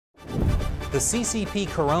The CCP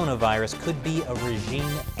coronavirus could be a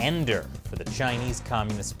regime ender for the Chinese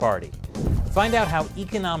Communist Party. Find out how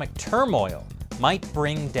economic turmoil might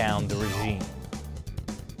bring down the regime.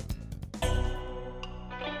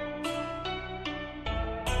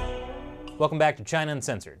 Welcome back to China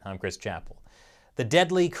Uncensored. I'm Chris Chappell. The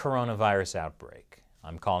deadly coronavirus outbreak.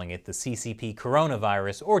 I'm calling it the CCP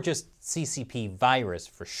coronavirus, or just CCP virus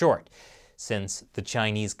for short, since the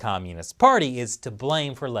Chinese Communist Party is to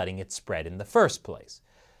blame for letting it spread in the first place.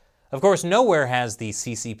 Of course, nowhere has the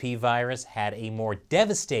CCP virus had a more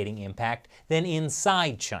devastating impact than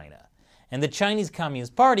inside China. And the Chinese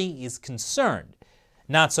Communist Party is concerned,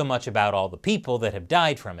 not so much about all the people that have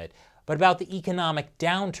died from it, but about the economic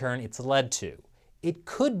downturn it's led to. It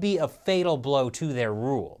could be a fatal blow to their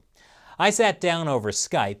rule. I sat down over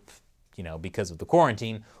Skype, because of the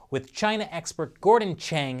quarantine, with China expert Gordon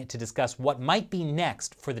Chang to discuss what might be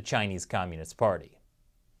next for the Chinese Communist Party.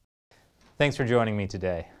 Thanks for joining me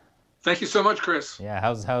today. Thank you so much, Chris. Yeah,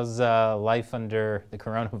 how's life under the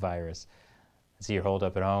coronavirus? I see you're holed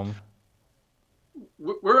up at home.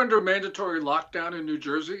 We're under mandatory lockdown in New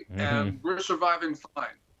Jersey, and we're surviving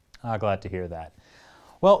fine. Glad to hear that.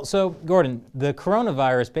 Well, so Gordon, the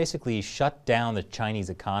coronavirus basically shut down the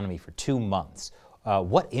Chinese economy for 2 months.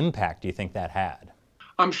 What impact do you think that had?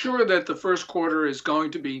 I'm sure that the first quarter is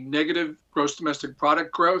going to be negative gross domestic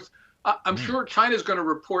product growth. I'm sure China's going to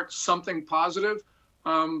report something positive,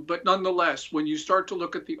 but nonetheless, when you start to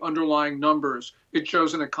look at the underlying numbers, it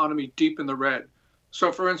shows an economy deep in the red.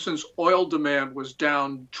 So, for instance, oil demand was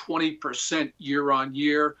down 20% year on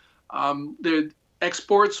year. The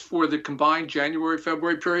exports for the combined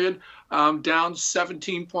January-February period down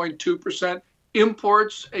 17.2%.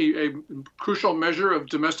 Imports, a crucial measure of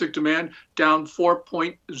domestic demand, down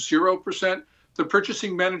 4.0%. The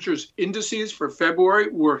purchasing managers' indices for February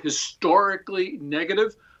were historically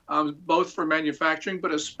negative, both for manufacturing,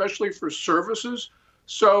 but especially for services.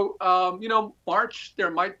 So, March,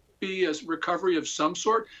 there might be a recovery of some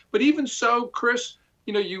sort. But even so, Chris,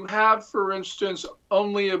 you have, for instance,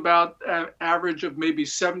 only about an average of maybe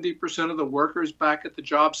 70% of the workers back at the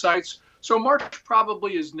job sites. So March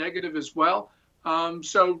probably is negative as well.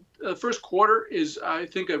 So the first quarter is, I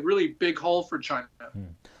think, a really big hole for China.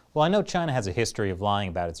 Well, I know China has a history of lying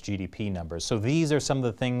about its GDP numbers. So these are some of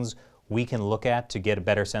the things we can look at to get a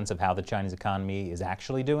better sense of how the Chinese economy is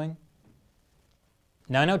actually doing?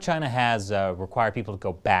 Now, I know China has required people to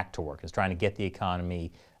go back to work. It's trying to get the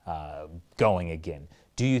economy going again.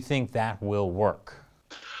 Do you think that will work?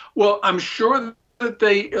 Well, I'm sure that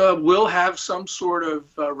they will have some sort of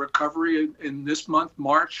recovery in this month,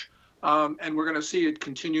 March. And we're going to see it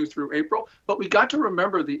continue through April. But we got to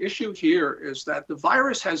remember the issue here is that the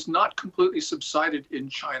virus has not completely subsided in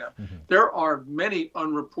China. There are many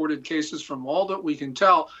unreported cases from all that we can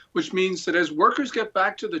tell, which means that as workers get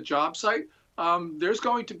back to the job site, there's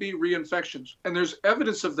going to be reinfections. And there's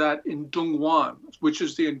evidence of that in Dongguan, which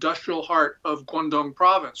is the industrial heart of Guangdong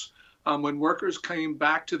province. When workers came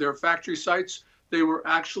back to their factory sites, they were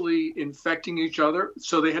actually infecting each other.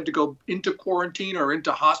 So they had to go into quarantine or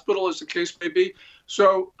into hospital, as the case may be.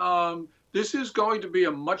 So this is going to be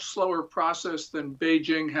a much slower process than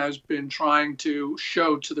Beijing has been trying to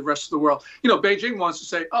show to the rest of the world. Beijing wants to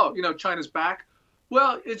say, oh, China's back.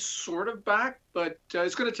 Well, it's sort of back, but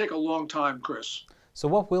it's going to take a long time, Chris. So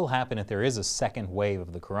what will happen if there is a second wave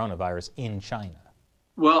of the coronavirus in China?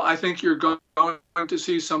 Well, I think you're going to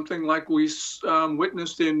see something like we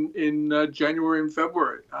witnessed in January and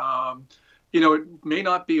February. It may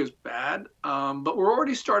not be as bad, but we're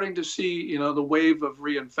already starting to see, the wave of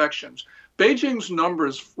reinfections. Beijing's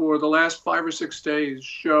numbers for the last 5 or 6 days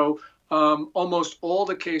show almost all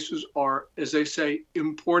the cases are, as they say,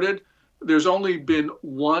 imported. There's only been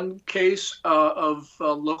one case of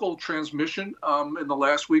local transmission in the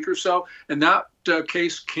last week or so, and that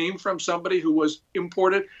case came from somebody who was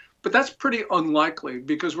imported. But that's pretty unlikely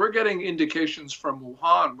because we're getting indications from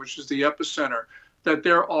Wuhan, which is the epicenter, that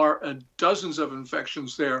there are dozens of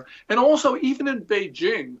infections there. And also, even in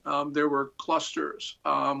Beijing, there were clusters,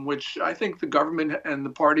 which I think the government and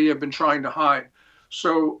the party have been trying to hide.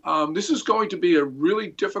 So this is going to be a really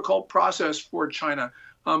difficult process for China.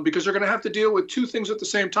 Because they're going to have to deal with two things at the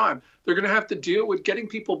same time. They're going to have to deal with getting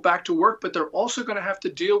people back to work, but they're also going to have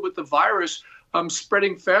to deal with the virus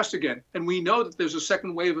spreading fast again. And we know that there's a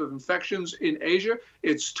second wave of infections in Asia.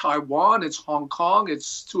 It's Taiwan, it's Hong Kong,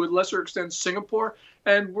 it's to a lesser extent Singapore,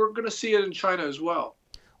 and we're going to see it in China as well.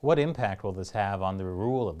 What impact will this have on the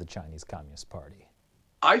rule of the Chinese Communist Party?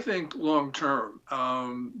 I think long term,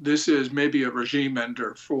 this is maybe a regime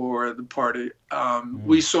ender for the party.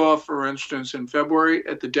 We saw, for instance, in February,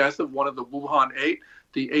 at the death of one of the Wuhan 8,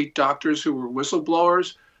 the 8 doctors who were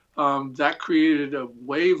whistleblowers. That created a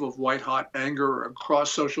wave of white-hot anger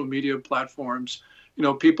across social media platforms.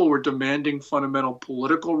 People were demanding fundamental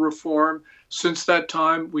political reform. Since that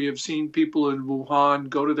time, we have seen people in Wuhan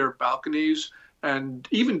go to their balconies and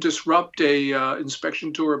even disrupt a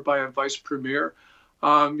inspection tour by a vice premier.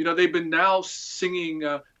 They've been now singing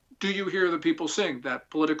 "Do You Hear the People Sing," that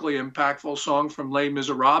politically impactful song from Les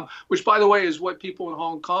Miserables, which, by the way, is what people in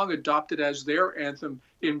Hong Kong adopted as their anthem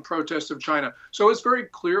in protest of China. So it's very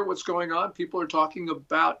clear what's going on. People are talking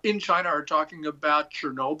about, in China, are talking about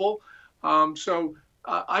Chernobyl.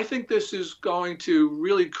 I think this is going to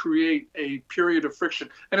really create a period of friction.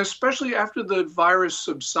 And especially after the virus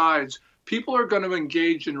subsides, people are going to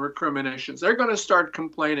engage in recriminations. They're going to start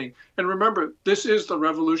complaining. And remember, this is the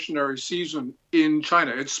revolutionary season in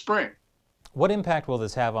China. It's spring. What impact will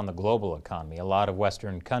this have on the global economy? A lot of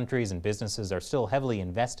Western countries and businesses are still heavily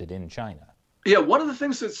invested in China. Yeah, one of the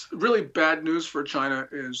things that's really bad news for China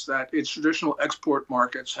is that its traditional export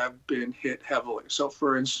markets have been hit heavily. So,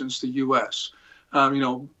 for instance, the U.S.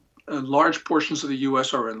 Large portions of the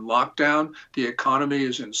U.S. are in lockdown. The economy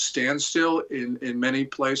is in standstill in many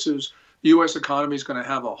places. The U.S. economy is going to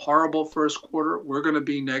have a horrible first quarter. We're going to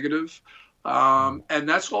be negative. And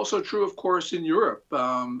that's also true, of course, in Europe,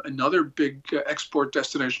 another big export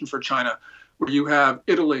destination for China, where you have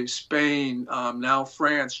Italy, Spain, now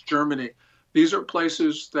France, Germany. These are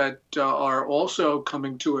places that are also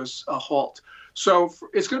coming to a halt. So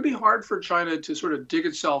it's going to be hard for China to sort of dig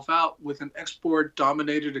itself out with an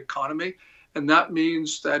export-dominated economy. And that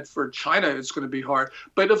means that for China, it's going to be hard.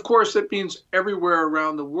 But of course, it means everywhere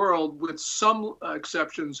around the world, with some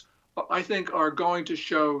exceptions, I think are going to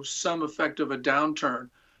show some effect of a downturn.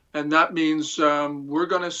 And that means we're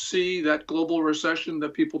going to see that global recession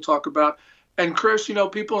that people talk about. And Chris,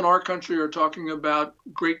 people in our country are talking about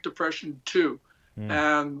Great Depression too.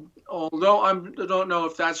 And although I don't know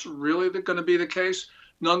if that's really going to be the case,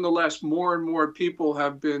 nonetheless, more and more people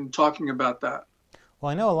have been talking about that.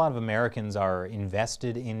 Well, I know a lot of Americans are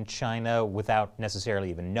invested in China without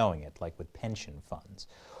necessarily even knowing it, like with pension funds.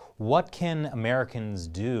 What can Americans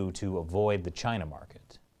do to avoid the China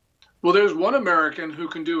market? Well, there's one American who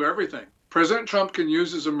can do everything. President Trump can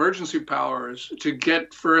use his emergency powers to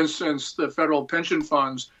get, for instance, the federal pension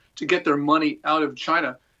funds to get their money out of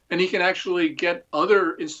China. And he can actually get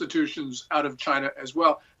other institutions out of China as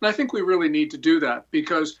well. And I think we really need to do that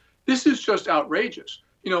because this is just outrageous.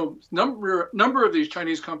 Number of these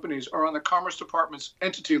Chinese companies are on the Commerce Department's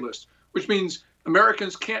entity list, which means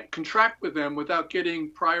Americans can't contract with them without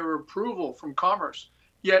getting prior approval from Commerce.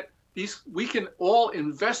 Yet we can all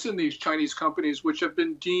invest in these Chinese companies, which have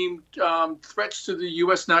been deemed threats to the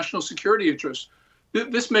U.S. national security interests.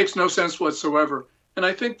 This makes no sense whatsoever. And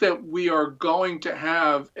I think that we are going to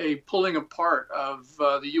have a pulling apart of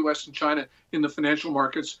the U.S. and China in the financial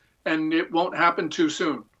markets, and it won't happen too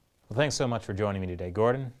soon. Well, thanks so much for joining me today,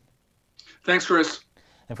 Gordon. Thanks, Chris.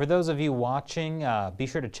 And for those of you watching, be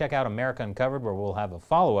sure to check out America Uncovered, where we'll have a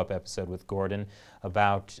follow-up episode with Gordon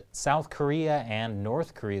about South Korea and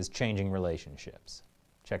North Korea's changing relationships.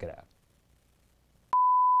 Check it out.